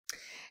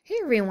Hey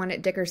everyone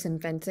at Dickerson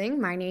Fencing.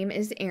 My name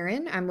is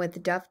Erin. I'm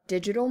with Duff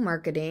Digital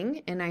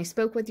Marketing, and I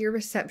spoke with your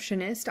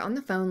receptionist on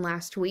the phone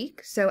last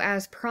week. So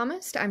as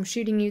promised, I'm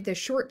shooting you this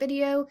short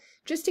video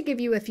just to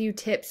give you a few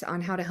tips on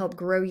how to help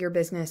grow your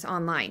business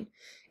online.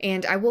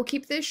 And I will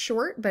keep this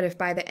short, but if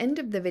by the end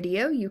of the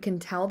video you can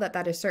tell that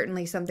that is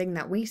certainly something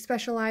that we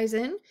specialize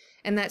in,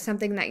 and that's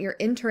something that you're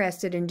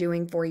interested in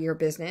doing for your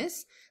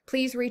business,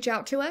 please reach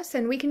out to us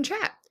and we can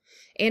chat.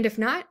 And if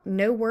not,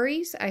 no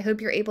worries. I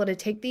hope you're able to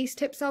take these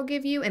tips I'll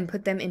give you and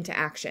put them into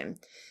action.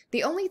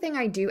 The only thing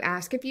I do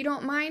ask, if you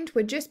don't mind,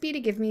 would just be to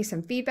give me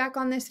some feedback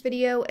on this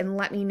video and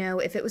let me know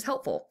if it was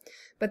helpful.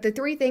 But the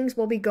three things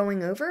we'll be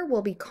going over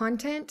will be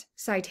content,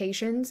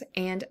 citations,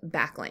 and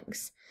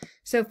backlinks.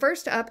 So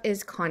first up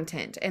is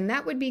content, and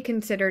that would be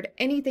considered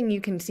anything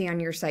you can see on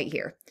your site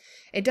here.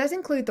 It does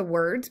include the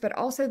words, but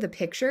also the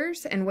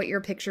pictures and what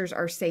your pictures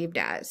are saved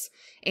as.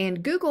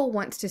 And Google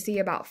wants to see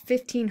about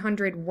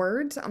 1,500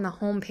 words on the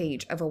home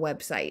page of a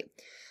website.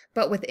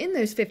 But within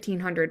those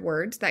 1,500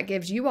 words, that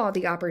gives you all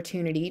the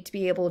opportunity to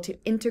be able to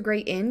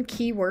integrate in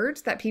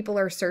keywords that people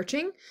are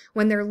searching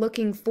when they're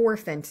looking for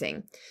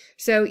fencing.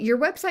 So your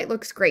website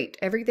looks great.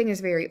 Everything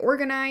is very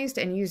organized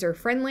and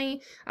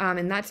user-friendly,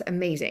 and that's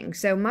amazing.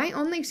 So my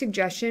only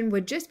suggestion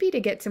would just be to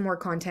get some more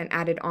content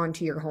added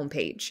onto your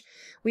homepage.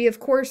 We, of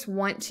course,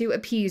 want to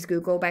appease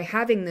Google by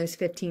having those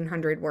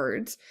 1,500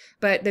 words,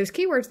 but those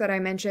keywords that I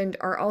mentioned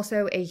are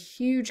also a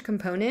huge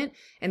component,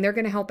 and they're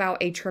going to help out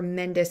a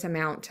tremendous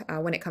amount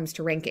when it comes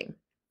to ranking.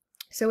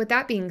 So with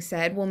that being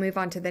said, we'll move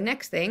on to the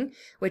next thing,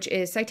 which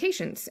is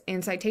citations.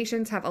 And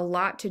citations have a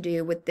lot to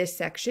do with this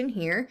section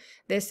here.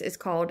 This is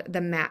called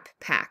the map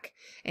pack.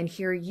 And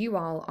here you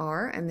all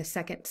are in the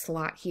second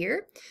slot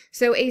here.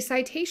 So a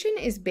citation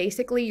is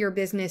basically your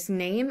business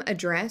name,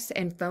 address,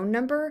 and phone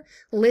number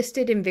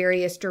listed in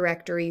various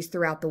directories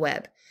throughout the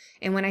web.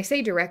 And when I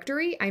say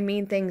directory, I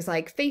mean things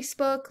like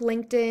Facebook,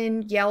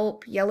 LinkedIn,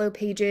 Yelp, Yellow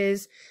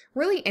Pages,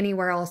 really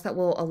anywhere else that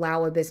will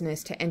allow a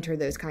business to enter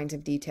those kinds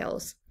of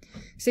details.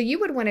 So you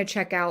would want to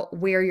check out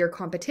where your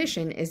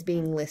competition is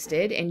being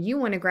listed, and you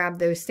want to grab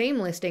those same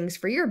listings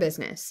for your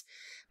business.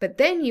 But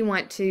then you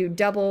want to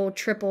double,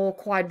 triple,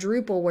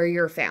 quadruple where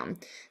you're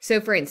found. So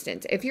for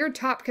instance, if your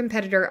top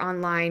competitor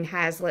online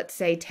has, let's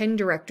say, 10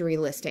 directory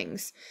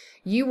listings,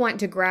 you want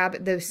to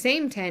grab those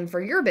same 10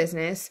 for your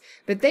business,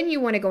 but then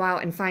you want to go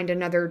out and find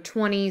another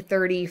 20,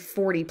 30,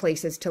 40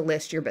 places to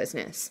list your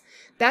business.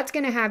 That's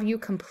going to have you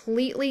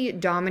completely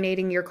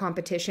dominating your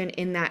competition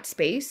in that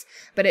space,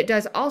 but it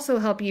does also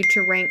help you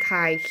to rank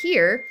high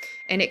here,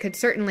 and it could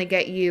certainly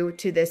get you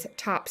to this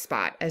top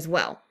spot as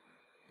well.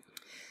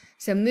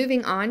 So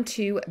moving on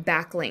to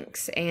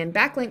backlinks, and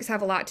backlinks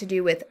have a lot to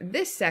do with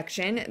this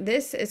section.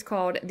 This is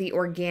called the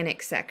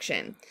organic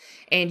section,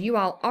 and you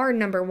all are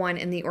number one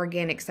in the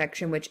organic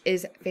section, which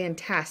is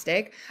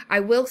fantastic. I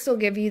will still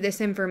give you this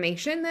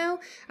information though,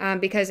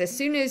 because as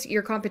soon as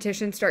your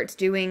competition starts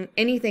doing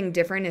anything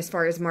different as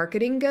far as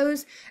marketing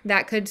goes,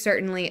 that could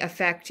certainly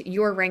affect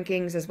your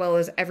rankings as well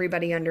as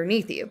everybody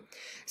underneath you.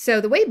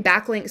 So the way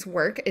backlinks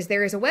work is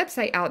there is a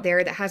website out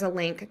there that has a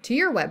link to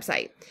your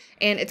website,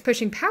 and it's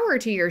pushing power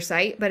to your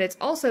site, but it's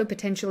also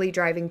potentially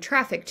driving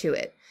traffic to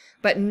it.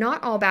 But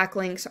not all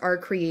backlinks are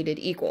created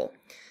equal.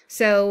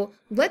 So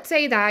let's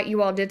say that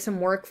you all did some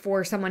work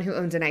for someone who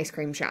owns an ice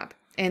cream shop,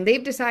 and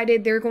they've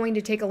decided they're going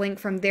to take a link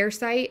from their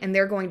site and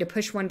they're going to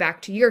push one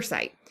back to your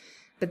site.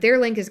 But their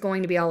link is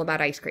going to be all about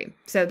ice cream.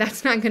 So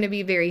that's not going to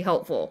be very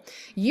helpful.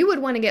 You would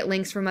want to get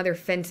links from other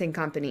fencing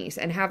companies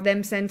and have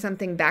them send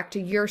something back to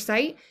your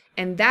site,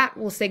 and that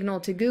will signal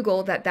to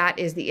Google that that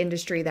is the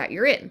industry that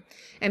you're in.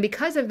 And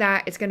because of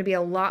that, it's going to be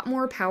a lot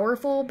more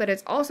powerful, but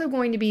it's also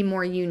going to be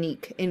more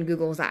unique in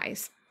Google's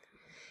eyes.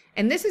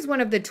 And this is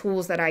one of the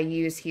tools that I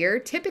use here.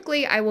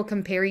 Typically, I will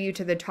compare you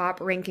to the top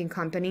ranking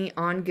company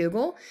on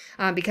Google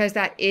because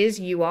that is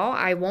you all.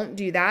 I won't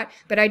do that,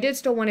 but I did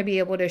still want to be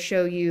able to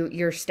show you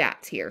your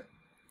stats here.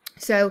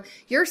 So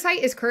your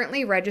site is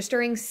currently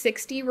registering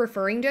 60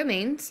 referring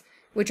domains,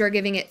 which are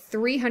giving it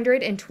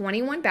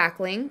 321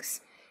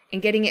 backlinks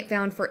and getting it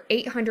found for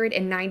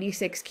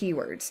 896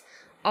 keywords.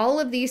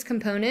 All of these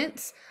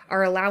components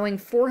are allowing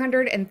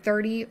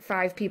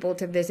 435 people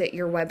to visit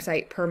your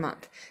website per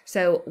month.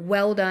 So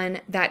well done.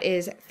 That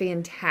is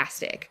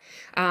fantastic.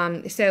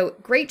 So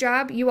great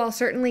job. You all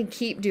certainly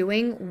keep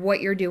doing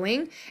what you're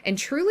doing. And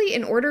truly,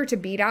 in order to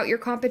beat out your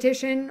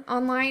competition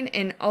online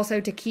and also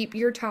to keep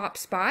your top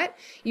spot,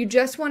 you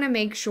just want to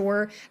make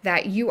sure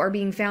that you are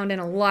being found in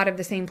a lot of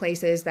the same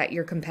places that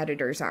your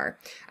competitors are.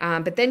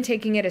 But then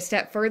taking it a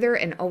step further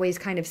and always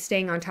kind of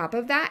staying on top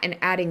of that and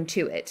adding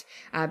to it,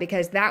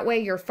 because that way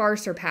you're far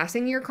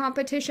surpassing your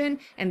competition,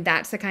 and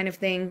that's the kind of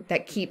thing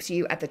that keeps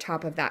you at the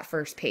top of that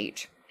first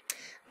page.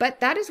 But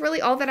that is really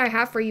all that I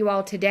have for you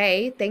all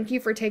today. Thank you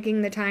for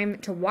taking the time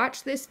to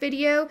watch this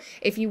video.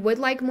 If you would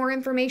like more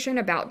information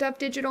about Duff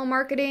Digital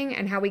Marketing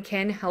and how we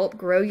can help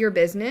grow your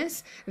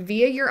business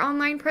via your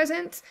online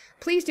presence,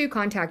 please do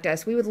contact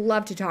us. We would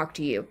love to talk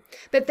to you.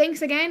 But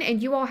thanks again,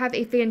 and you all have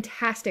a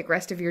fantastic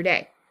rest of your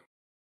day.